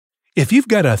If you've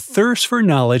got a thirst for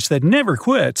knowledge that never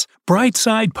quits,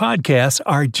 Brightside Podcasts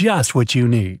are just what you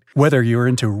need. Whether you're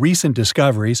into recent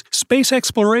discoveries, space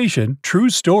exploration, true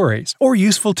stories, or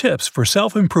useful tips for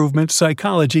self-improvement,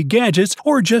 psychology, gadgets,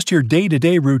 or just your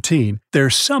day-to-day routine,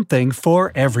 there's something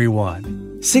for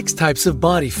everyone. 6 types of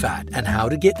body fat and how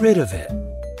to get rid of it.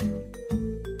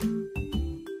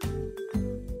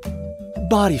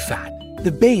 Body fat,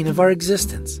 the bane of our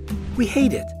existence. We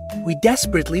hate it. We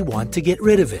desperately want to get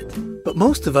rid of it. But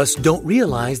most of us don't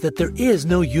realize that there is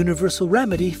no universal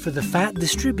remedy for the fat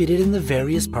distributed in the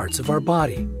various parts of our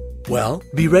body. Well,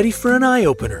 be ready for an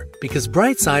eye-opener, because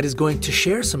Brightside is going to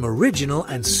share some original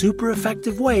and super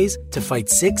effective ways to fight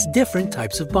 6 different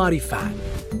types of body fat.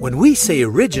 When we say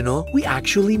original, we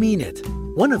actually mean it.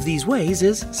 One of these ways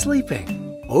is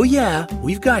sleeping. Oh yeah,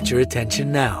 we've got your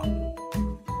attention now.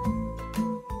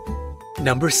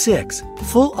 Number 6.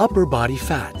 Full upper body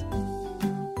fat.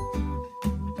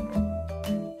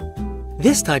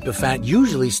 This type of fat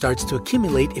usually starts to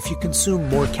accumulate if you consume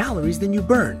more calories than you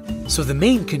burn. So the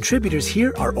main contributors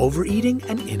here are overeating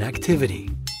and inactivity.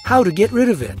 How to get rid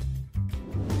of it?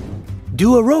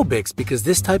 Do aerobics, because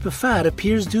this type of fat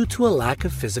appears due to a lack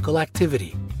of physical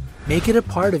activity. Make it a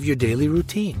part of your daily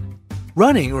routine.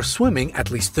 Running or swimming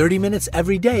at least 30 minutes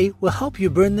every day will help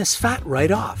you burn this fat right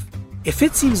off. If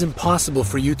it seems impossible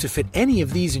for you to fit any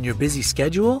of these in your busy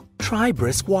schedule, try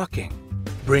brisk walking.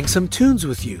 Bring some tunes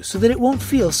with you so that it won't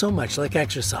feel so much like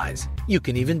exercise. You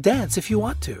can even dance if you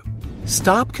want to.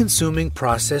 Stop consuming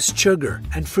processed sugar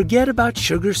and forget about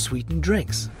sugar-sweetened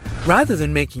drinks. Rather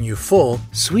than making you full,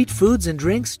 sweet foods and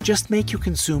drinks just make you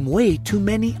consume way too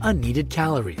many unneeded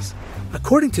calories.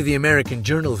 According to the American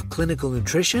Journal of Clinical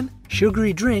Nutrition,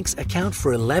 sugary drinks account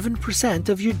for 11%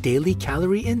 of your daily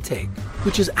calorie intake,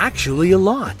 which is actually a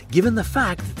lot given the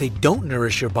fact that they don't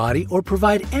nourish your body or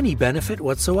provide any benefit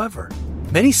whatsoever.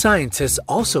 Many scientists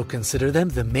also consider them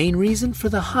the main reason for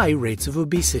the high rates of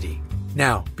obesity.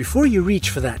 Now, before you reach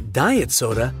for that diet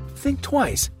soda, think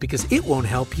twice, because it won't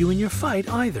help you in your fight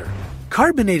either.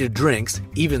 Carbonated drinks,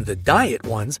 even the diet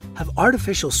ones, have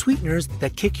artificial sweeteners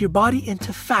that kick your body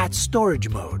into fat storage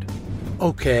mode.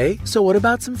 Okay, so what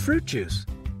about some fruit juice?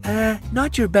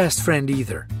 Not your best friend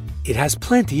either. It has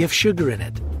plenty of sugar in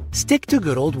it. Stick to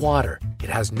good old water. It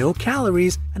has no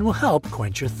calories and will help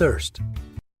quench your thirst.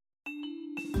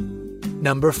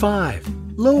 Number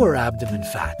 5. Lower abdomen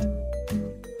fat.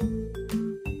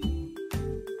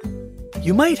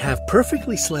 You might have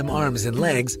perfectly slim arms and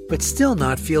legs, but still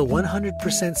not feel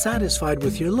 100% satisfied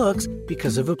with your looks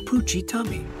because of a poochy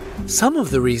tummy. Some of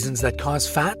the reasons that cause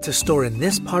fat to store in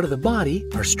this part of the body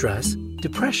are stress,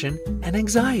 depression, and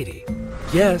anxiety.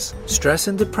 Yes, stress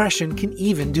and depression can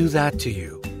even do that to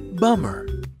you. Bummer.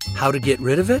 How to get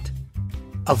rid of it?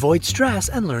 Avoid stress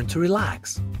and learn to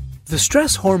relax. The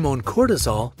stress hormone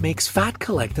cortisol makes fat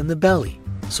collect in the belly,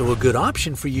 so a good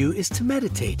option for you is to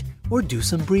meditate or do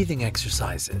some breathing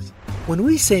exercises. When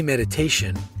we say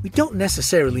meditation, we don't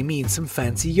necessarily mean some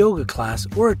fancy yoga class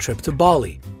or a trip to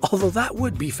Bali, although that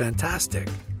would be fantastic.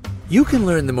 You can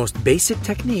learn the most basic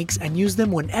techniques and use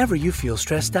them whenever you feel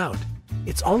stressed out.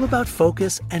 It's all about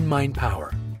focus and mind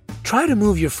power. Try to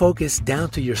move your focus down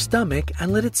to your stomach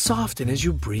and let it soften as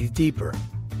you breathe deeper.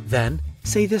 Then,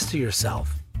 say this to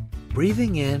yourself.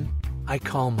 Breathing in, I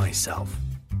calm myself.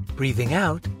 Breathing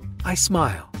out, I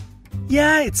smile.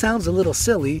 Yeah, it sounds a little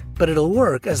silly, but it'll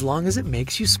work as long as it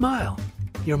makes you smile.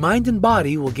 Your mind and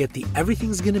body will get the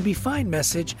everything's gonna be fine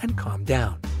message and calm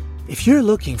down. If you're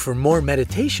looking for more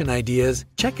meditation ideas,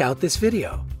 check out this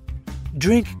video.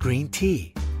 Drink green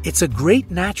tea. It's a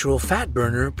great natural fat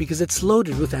burner because it's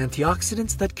loaded with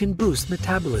antioxidants that can boost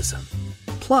metabolism.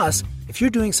 Plus, if you're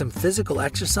doing some physical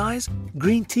exercise,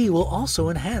 green tea will also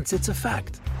enhance its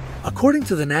effect. According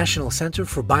to the National Center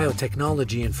for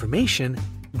Biotechnology Information,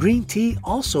 green tea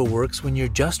also works when you're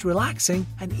just relaxing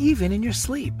and even in your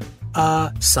sleep.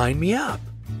 Sign me up.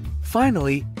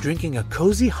 Finally, drinking a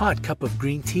cozy hot cup of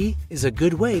green tea is a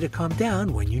good way to calm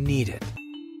down when you need it.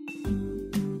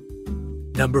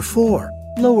 Number 4.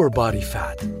 Lower body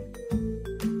fat.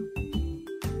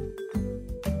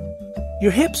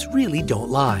 Your hips really don't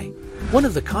lie. One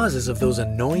of the causes of those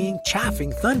annoying,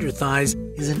 chaffing thunder thighs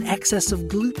is an excess of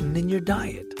gluten in your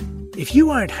diet. If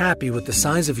you aren't happy with the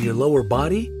size of your lower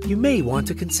body, you may want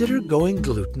to consider going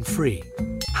gluten-free.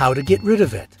 How to get rid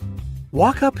of it?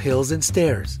 Walk up hills and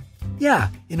stairs. Yeah,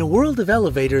 in a world of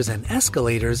elevators and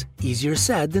escalators, easier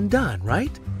said than done,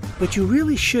 right? But you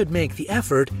really should make the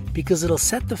effort because it'll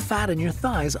set the fat in your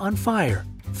thighs on fire.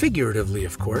 Figuratively,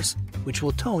 of course, which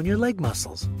will tone your leg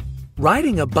muscles.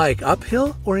 Riding a bike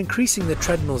uphill or increasing the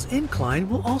treadmill's incline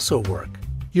will also work.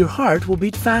 Your heart will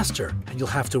beat faster, and you'll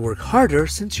have to work harder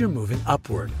since you're moving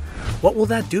upward. What will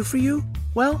that do for you?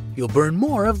 Well, you'll burn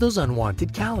more of those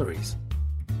unwanted calories.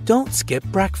 Don't skip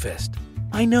breakfast.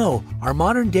 I know, our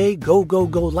modern-day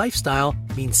go-go-go lifestyle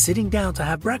means sitting down to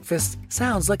have breakfast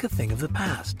sounds like a thing of the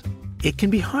past. It can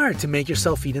be hard to make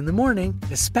yourself eat in the morning,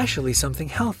 especially something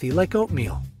healthy like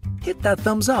oatmeal. Hit that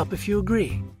thumbs up if you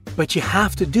agree. But you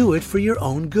have to do it for your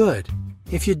own good.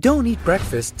 If you don't eat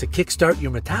breakfast to kickstart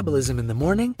your metabolism in the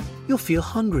morning, you'll feel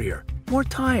hungrier, more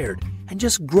tired, and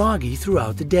just groggy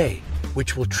throughout the day,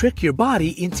 which will trick your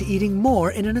body into eating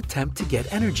more in an attempt to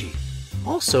get energy.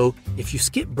 Also, if you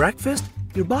skip breakfast,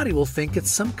 your body will think it's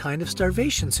some kind of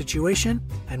starvation situation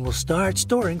and will start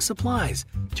storing supplies,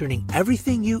 turning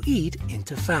everything you eat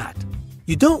into fat.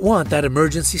 You don't want that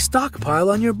emergency stockpile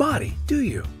on your body, do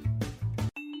you?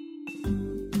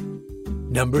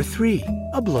 Number 3.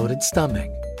 A bloated stomach.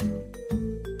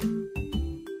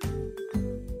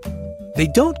 They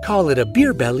don't call it a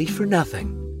beer belly for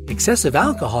nothing. Excessive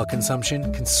alcohol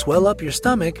consumption can swell up your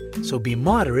stomach, so be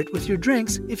moderate with your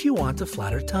drinks if you want a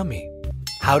flatter tummy.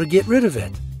 How to get rid of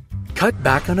it? Cut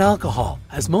back on alcohol,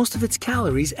 as most of its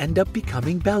calories end up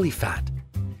becoming belly fat.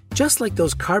 Just like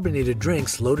those carbonated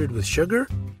drinks loaded with sugar,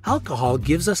 alcohol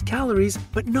gives us calories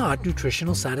but not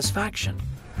nutritional satisfaction.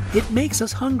 It makes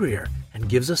us hungrier and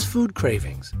gives us food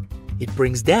cravings. It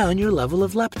brings down your level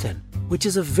of leptin, which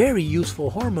is a very useful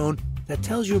hormone that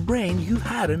tells your brain you've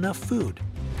had enough food.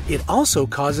 It also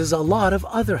causes a lot of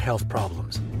other health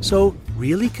problems, so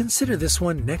really consider this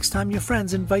one next time your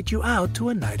friends invite you out to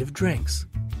a night of drinks.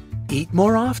 Eat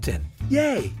more often,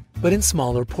 yay, but in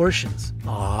smaller portions.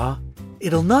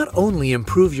 It'll not only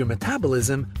improve your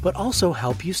metabolism, but also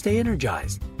help you stay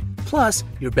energized. Plus,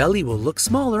 your belly will look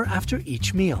smaller after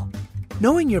each meal.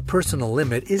 Knowing your personal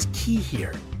limit is key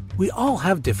here. We all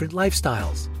have different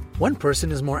lifestyles. One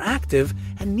person is more active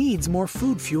and needs more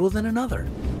food fuel than another.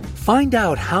 Find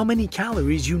out how many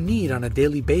calories you need on a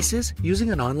daily basis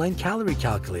using an online calorie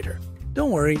calculator.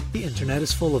 Don't worry, the internet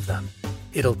is full of them.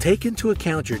 It'll take into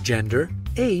account your gender,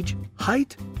 age,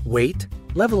 height, weight,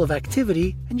 level of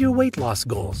activity, and your weight loss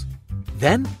goals.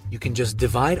 Then, you can just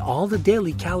divide all the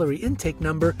daily calorie intake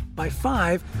number by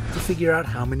 5 to figure out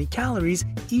how many calories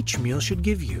each meal should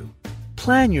give you.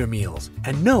 Plan your meals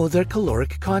and know their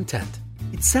caloric content.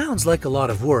 It sounds like a lot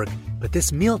of work, but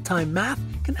this mealtime math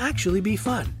can actually be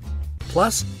fun.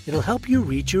 Plus, it'll help you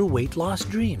reach your weight loss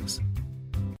dreams.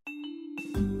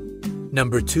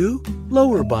 Number 2,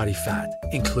 lower body fat,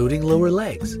 including lower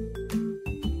legs.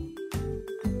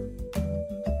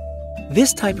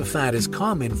 This type of fat is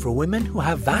common for women who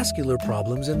have vascular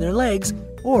problems in their legs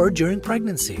or during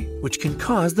pregnancy, which can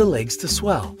cause the legs to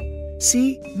swell.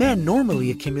 See, men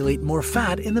normally accumulate more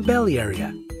fat in the belly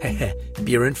area.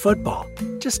 Beer and football.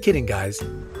 Just kidding, guys.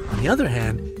 On the other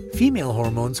hand, female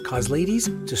hormones cause ladies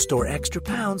to store extra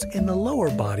pounds in the lower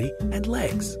body and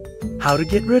legs. How to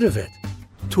get rid of it?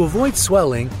 To avoid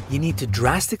swelling, you need to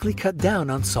drastically cut down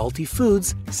on salty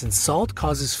foods since salt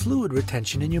causes fluid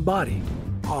retention in your body.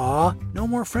 No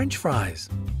more French fries.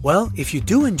 Well, if you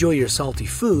do enjoy your salty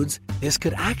foods, this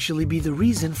could actually be the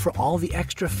reason for all the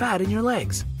extra fat in your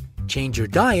legs. Change your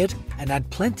diet and add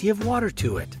plenty of water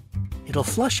to it. It'll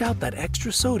flush out that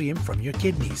extra sodium from your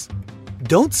kidneys.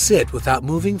 Don't sit without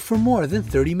moving for more than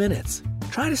 30 minutes.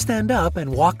 Try to stand up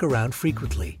and walk around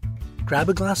frequently. Grab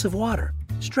a glass of water,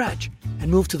 stretch,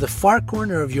 and move to the far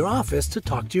corner of your office to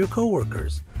talk to your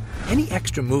coworkers. Any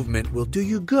extra movement will do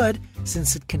you good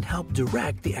since it can help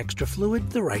direct the extra fluid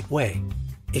the right way.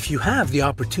 If you have the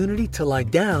opportunity to lie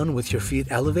down with your feet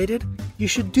elevated, you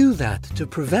should do that to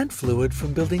prevent fluid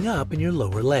from building up in your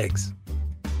lower legs.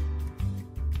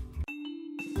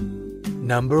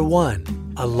 Number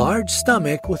 1. A large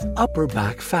stomach with upper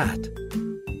back fat.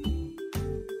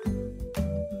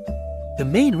 The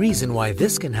main reason why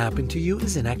this can happen to you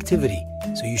is inactivity,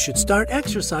 so you should start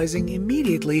exercising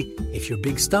immediately if your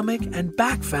big stomach and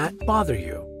back fat bother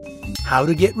you. How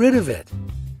to get rid of it?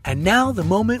 And now the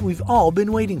moment we've all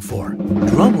been waiting for.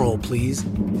 Drum roll, please.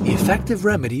 The effective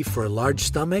remedy for a large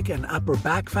stomach and upper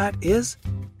back fat is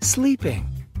sleeping.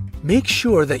 Make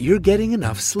sure that you're getting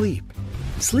enough sleep.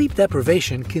 Sleep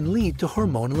deprivation can lead to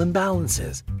hormonal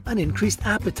imbalances, an increased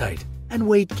appetite, and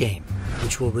weight gain,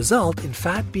 which will result in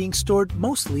fat being stored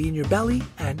mostly in your belly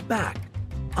and back.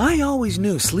 I always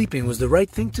knew sleeping was the right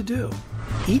thing to do.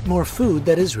 Eat more food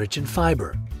that is rich in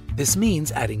fiber. This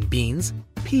means adding beans,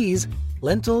 peas,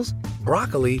 lentils,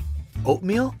 broccoli,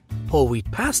 oatmeal, whole wheat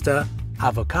pasta,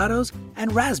 avocados,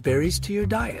 and raspberries to your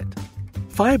diet.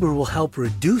 Fiber will help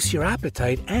reduce your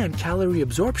appetite and calorie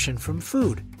absorption from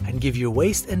food and give your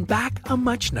waist and back a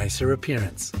much nicer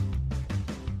appearance.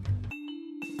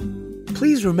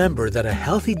 Please remember that a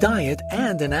healthy diet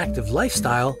and an active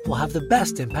lifestyle will have the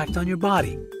best impact on your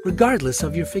body, regardless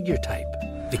of your figure type.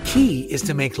 The key is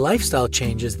to make lifestyle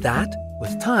changes that,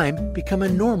 with time, become a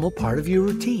normal part of your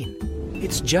routine.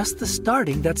 It's just the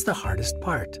starting that's the hardest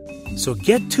part. So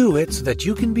get to it so that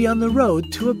you can be on the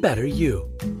road to a better you.